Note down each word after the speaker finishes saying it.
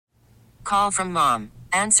Call from mom.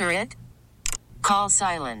 Answer it. Call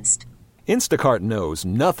silenced. Instacart knows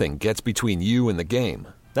nothing gets between you and the game.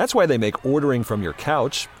 That's why they make ordering from your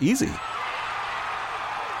couch easy.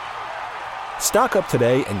 Stock up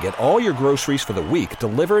today and get all your groceries for the week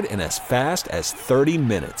delivered in as fast as 30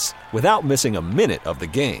 minutes without missing a minute of the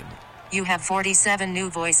game. You have 47 new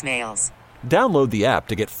voicemails. Download the app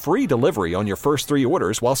to get free delivery on your first 3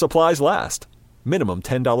 orders while supplies last. Minimum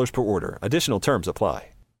 $10 per order. Additional terms apply.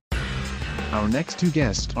 Our next 2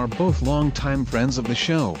 guests are both longtime friends of the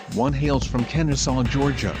show. One hails from Kennesaw,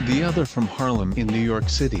 Georgia, the other from Harlem in New York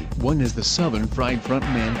City. One is the Southern Fried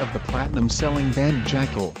frontman of the platinum-selling band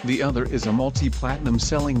Jackal. The other is a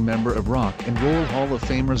multi-platinum-selling member of Rock and Roll Hall of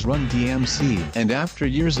Famers Run DMC. And after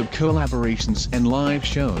years of collaborations and live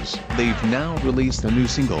shows, they've now released a new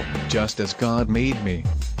single, Just As God Made Me.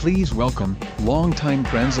 Please welcome, longtime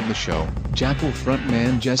friends of the show, Jackal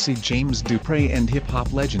frontman Jesse James Dupree and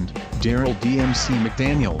hip-hop legend, Daryl DMC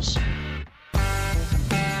McDaniels.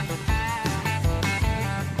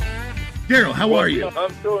 Daryl, how are you?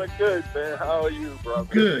 I'm doing good, man. How are you,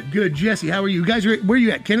 brother? Good. Jesse, how are you? You guys, where are you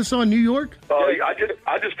at? Kennesaw, New York?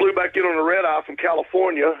 I just flew back in on a red eye from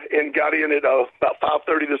California and got in at about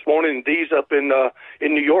 5:30 this morning. And Dee's up in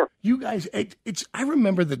New York. You guys, I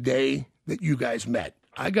remember the day that you guys met.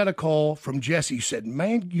 I got a call from Jesse. He said,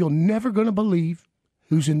 "Man, you're never going to believe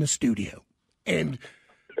who's in the studio," and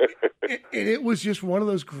it was just one of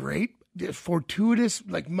those great, fortuitous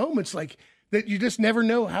moments that you just never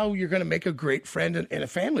know how you're going to make a great friend and a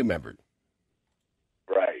family member.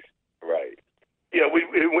 Right. Yeah,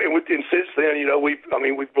 and since then,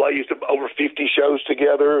 we've blazed over 50 shows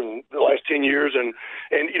together in the last 10 years, and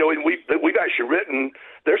we've actually written.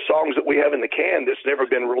 There's songs that we have in the can that's never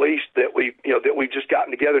been released that we've just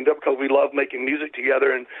gotten together and done because we love making music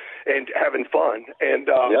together and having fun. And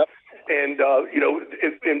Yep. And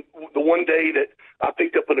the one day that I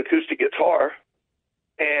picked up an acoustic guitar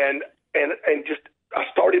and just I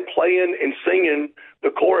started playing and singing the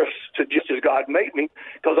chorus to Just As God Made Me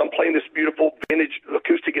because I'm playing this beautiful vintage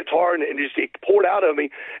acoustic guitar and it poured out of me.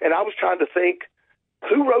 And I was trying to think,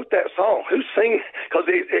 who wrote that song? Who sang? Because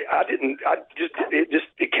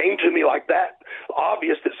it came to me like that,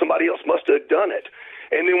 obvious that somebody else must have done it.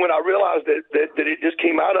 And then when I realized that it just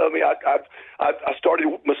came out of me, I started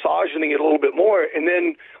massaging it a little bit more. And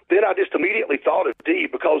then I just immediately thought of Dee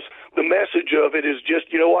because the message of it is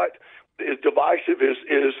just, you know what, is divisive is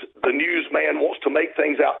the newsman wants to make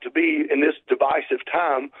things out to be in this divisive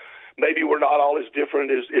time. Maybe we're not all as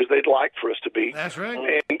different as they'd like for us to be. That's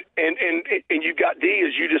right. And you've got Dee,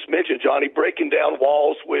 as you just mentioned, Johnny, breaking down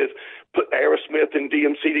walls with putting Aerosmith and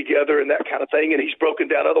DMC together and that kind of thing. And he's broken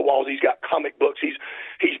down other walls. He's got comic books. He's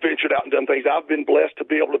ventured out and done things. I've been blessed to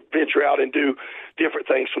be able to venture out and do different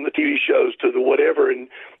things from the TV shows to the whatever. And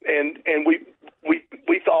we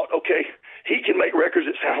thought, okay, he can make records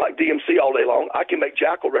that sound like DMC all day long. I can make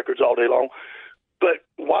Jackal records all day long. But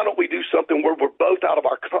why don't we do something where we're both out of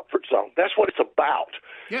our comfort zone? That's what it's about.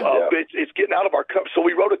 It's getting out of our comfort. So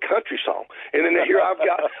we wrote a country song, and then here I've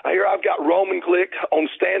got Roman Glick on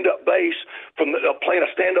stand-up bass playing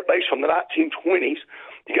a stand-up bass from the 1920s.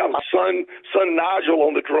 You got my son Nigel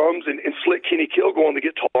on the drums and Slick Kenny Kilgore on the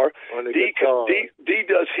guitar. Dee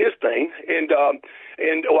does his thing, and I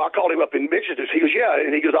called him up and mentioned this. He goes, yeah,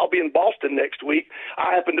 and he goes, I'll be in Boston next week.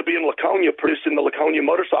 I happen to be in Laconia producing the Laconia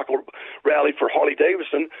motorcycle rally for Harley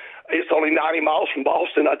Davidson. It's only 90 miles from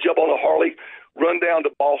Boston. I jump on a Harley, run down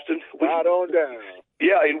to Boston. Right on down.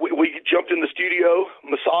 Yeah, and we jumped in the studio,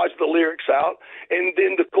 massaged the lyrics out, and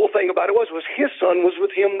then the cool thing about it was his son was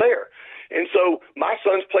with him there. And so my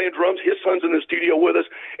son's playing drums, his son's in the studio with us,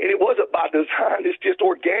 and it wasn't by design. It's just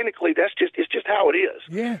organically. It's just how it is.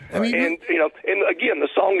 Yeah, I mean, and again, the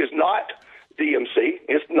song is not DMC,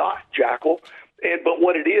 it's not Jackal, but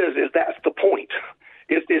what it is that's the point.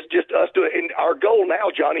 It's just us doing. And our goal now,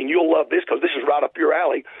 Johnny, and you'll love this because this is right up your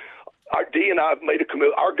alley. Dee and I have made a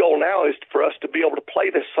commitment. Our goal now is for us to be able to play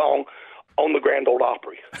this song on the Grand Ole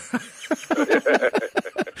Opry.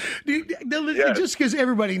 Just because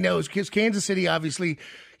everybody knows, because Kansas City, obviously,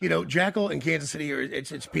 Jackal and Kansas City,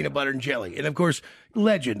 it's peanut butter and jelly. And, of course,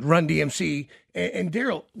 legend, Run DMC. And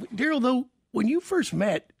Daryl, though, when you first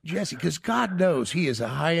met Jesse, because God knows he is a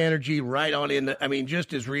high energy, right on in,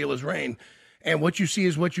 just as real as rain. And what you see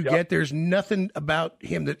is what you get. There's nothing about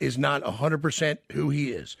him that is not 100% who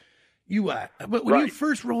he is. But when you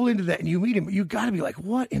first roll into that and you meet him, you got to be like,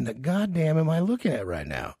 what in the goddamn am I looking at right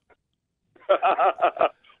now?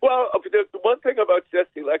 Well, the one thing about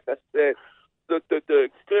Jesse, like I said, the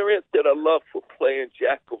experience that I love for playing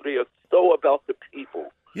Jackal, they are so about the people.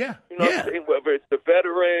 Yeah. You know what I'm saying? Whether it's the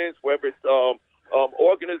veterans, whether it's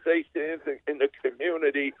organizations in the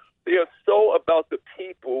community. They are so about the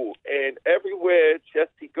people, and everywhere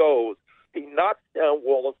Jesse goes, he knocks down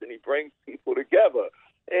walls and he brings people together.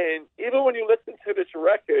 And even when you listen to this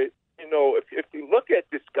record, you know, if you look at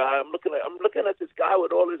this guy, I'm looking at this guy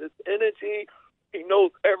with all of this energy. He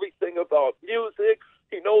knows everything about music.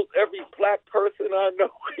 He knows every black person I know.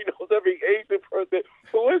 He knows every Asian person.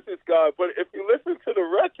 Who is this guy? But if you listen to the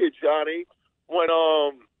record, Johnny,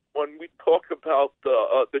 when we talk about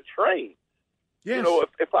the train, yes. You know,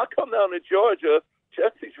 if I come down to Georgia,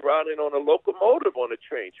 Jesse's riding on a locomotive on the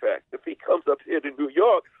train tracks. If he comes up here to New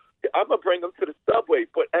York, I'm gonna bring him to the subway.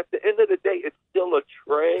 But at the end of the day, it's still a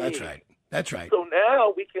train. That's right. That's right. So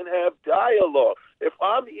now we can have dialogue. If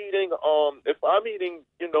I'm eating,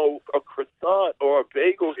 you know, a croissant or a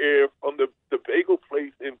bagel here from the bagel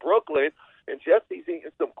place in Brooklyn, and Jesse's eating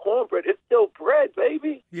some cornbread, it's still bread,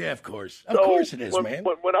 baby. Yeah, of course. Of course it is, man.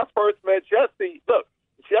 When I first met Jesse, look,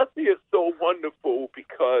 Jesse is so wonderful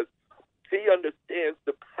because he understands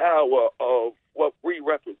the power of what we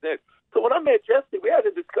represent. So when I met Jesse, we had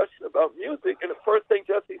a discussion about music, and the first thing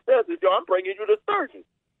Jesse says is, "Yo, I'm bringing you to Surgeon."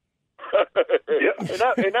 Yeah. and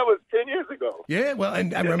that was 10 years ago. Yeah, well,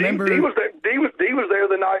 and I remember D was there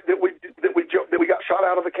the night that we got shot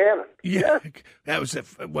out of the cannon. Yeah, that was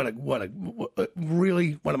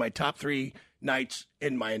really one of my top 3 nights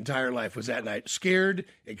in my entire life. Was that night? Scared,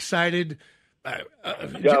 excited,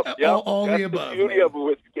 all the above. The beauty of it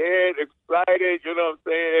was scared, excited. You know what I'm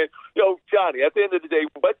saying? Yo, Johnny. At the end of the day,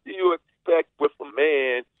 what do you expect with a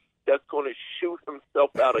man that's going to shoot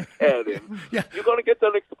himself out of cannon? Yeah. You're going to get the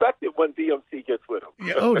unexpected when DMC gets with him.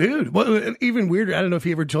 Yeah. Oh, dude. Well, even weirder, I don't know if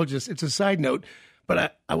he ever told you this. It's a side note,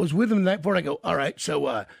 but I was with him the night before, and I go, all right,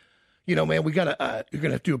 so, you know, man, you're going to have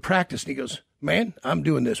to do a practice. And he goes, man, I'm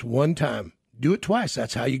doing this one time. Do it twice.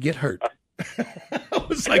 That's how you get hurt. I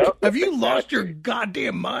was like, have you lost your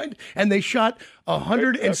goddamn mind? And they shot a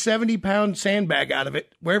 170-pound sandbag out of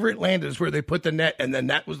it. Wherever it landed is where they put the net, and then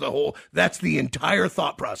that's the entire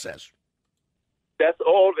thought process. That's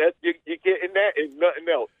all that you get in that and nothing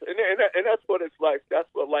else. And that's what it's like. That's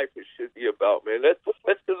what life should be about, man. Let's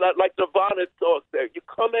like Nirvana said, you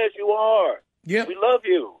come as you are. Yeah. We love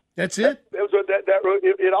you. That's it.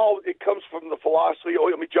 It comes from the philosophy.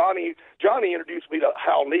 I mean, Johnny introduced me to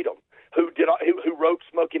Hal Needham, who wrote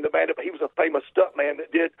Smokey and the Bandit, but he was a famous stuntman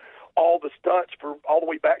that did all the stunts for all the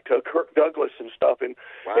way back to Kirk Douglas and stuff. But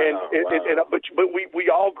we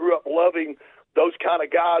all grew up loving those kind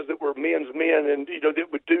of guys that were men's men and, you know,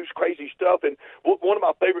 that would do crazy stuff. And one of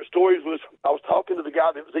my favorite stories was I was talking to the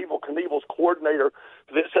guy that was Evel Knievel's coordinator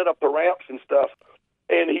that set up the ramps and stuff.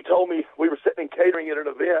 And he told me we were sitting in catering at an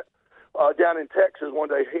event down in Texas one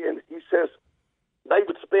day, and he says they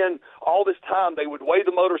would spend all this time. They would weigh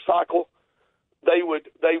the motorcycle. They would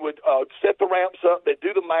set the ramps up. They'd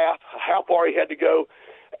do the math, how far he had to go,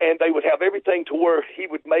 and they would have everything to where he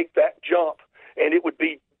would make that jump, and it would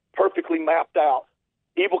be perfectly mapped out.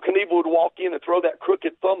 Evel Knievel would walk in and throw that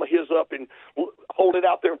crooked thumb of his up and hold it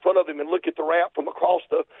out there in front of him and look at the ramp from across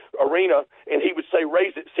the arena, and he would say,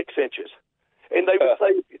 raise it 6 inches. And they would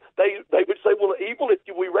say, well, Evel, if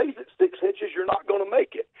we raise it 6 inches, you're not going to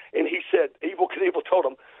make it. And he said, Evel Knievel told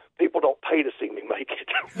him, people don't pay to see me make it.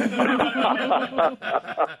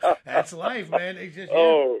 That's life, man.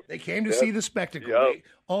 They came to see the spectacle. They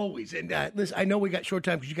always. And listen, I know we got short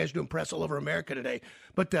time because you guys are doing press all over America today.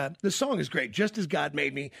 But the song is great. Just As God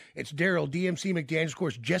Made Me. It's Daryl, DMC McDaniels, of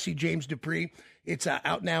course, Jesse James Dupree. It's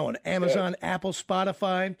out now on Amazon, Apple,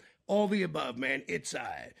 Spotify. All the above, man. It's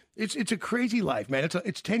a crazy life, man.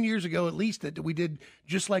 It's 10 years ago at least that we did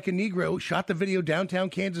Just Like a Negro, shot the video downtown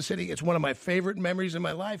Kansas City. It's one of my favorite memories in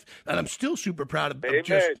my life, and I'm still super proud of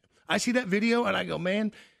it. I see that video and I go,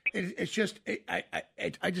 man, I just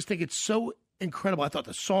think it's so incredible. I thought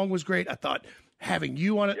the song was great. I thought having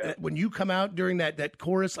you on it when you come out during that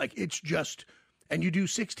chorus, like it's just, and you do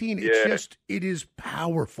 16. It is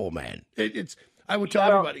powerful, man. I would tell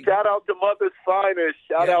everybody. Shout out to Mother's Finest.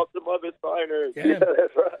 Shout out to Mother's Finest. Yeah.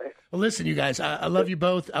 That's right. Well, listen, you guys, I love you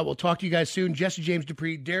both. I will talk to you guys soon. Jesse James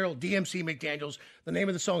Dupree, Daryl, DMC McDaniels. The name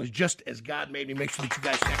of the song is Just As God Made Me. Make sure that you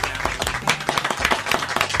guys check it out.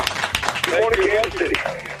 Good morning, Kansas City.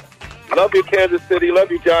 Love you, Kansas City.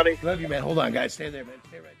 Love you, Johnny. Love you, man. Hold on, guys. Stay there, man.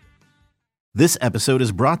 Stay right. This episode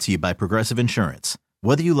is brought to you by Progressive Insurance.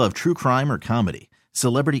 Whether you love true crime or comedy,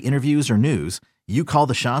 celebrity interviews or news, you call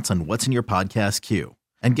the shots on what's in your podcast queue.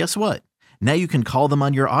 And guess what? Now you can call them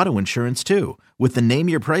on your auto insurance too with the Name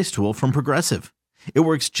Your Price tool from Progressive. It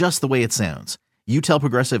works just the way it sounds. You tell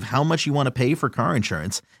Progressive how much you want to pay for car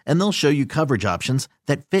insurance, and they'll show you coverage options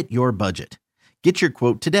that fit your budget. Get your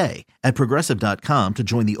quote today at Progressive.com to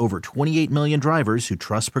join the over 28 million drivers who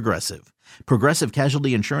trust Progressive. Progressive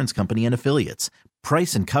Casualty Insurance Company and Affiliates.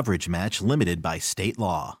 Price and coverage match limited by state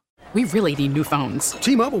law. We really need new phones.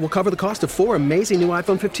 T-Mobile will cover the cost of 4 amazing new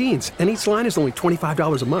iPhone 15s, and each line is only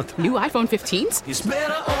 $25 a month. New iPhone 15s? It's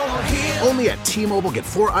better over here. Only at T-Mobile, get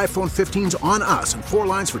 4 iPhone 15s on us and 4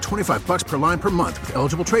 lines for $25 per line per month with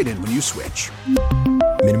eligible trade-in when you switch.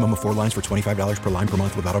 Minimum of 4 lines for $25 per line per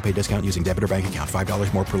month with autopay discount using debit or bank account.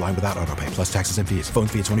 $5 more per line without autopay, plus taxes and fees. Phone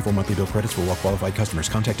fee at 24 monthly bill credits for well-qualified customers.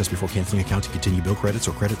 Contact us before canceling account to continue bill credits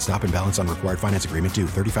or credit stop and balance on required finance agreement due.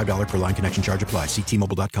 $35 per line connection charge applies. See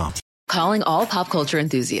T-Mobile.com. Calling all pop culture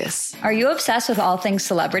enthusiasts. Are you obsessed with all things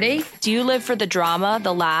celebrity? Do you live for the drama,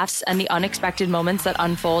 the laughs, and the unexpected moments that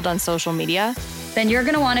unfold on social media? Then you're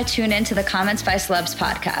going to want to tune in to the Comments by Celebs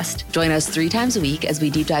podcast. Join us 3 times a week as we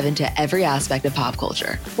deep dive into every aspect of pop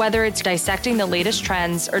culture. Whether it's dissecting the latest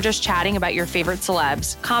trends or just chatting about your favorite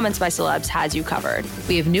celebs, Comments by Celebs has you covered.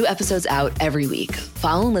 We have new episodes out every week.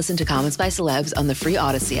 Follow and listen to Comments by Celebs on the free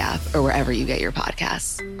Odyssey app or wherever you get your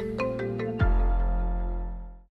podcasts.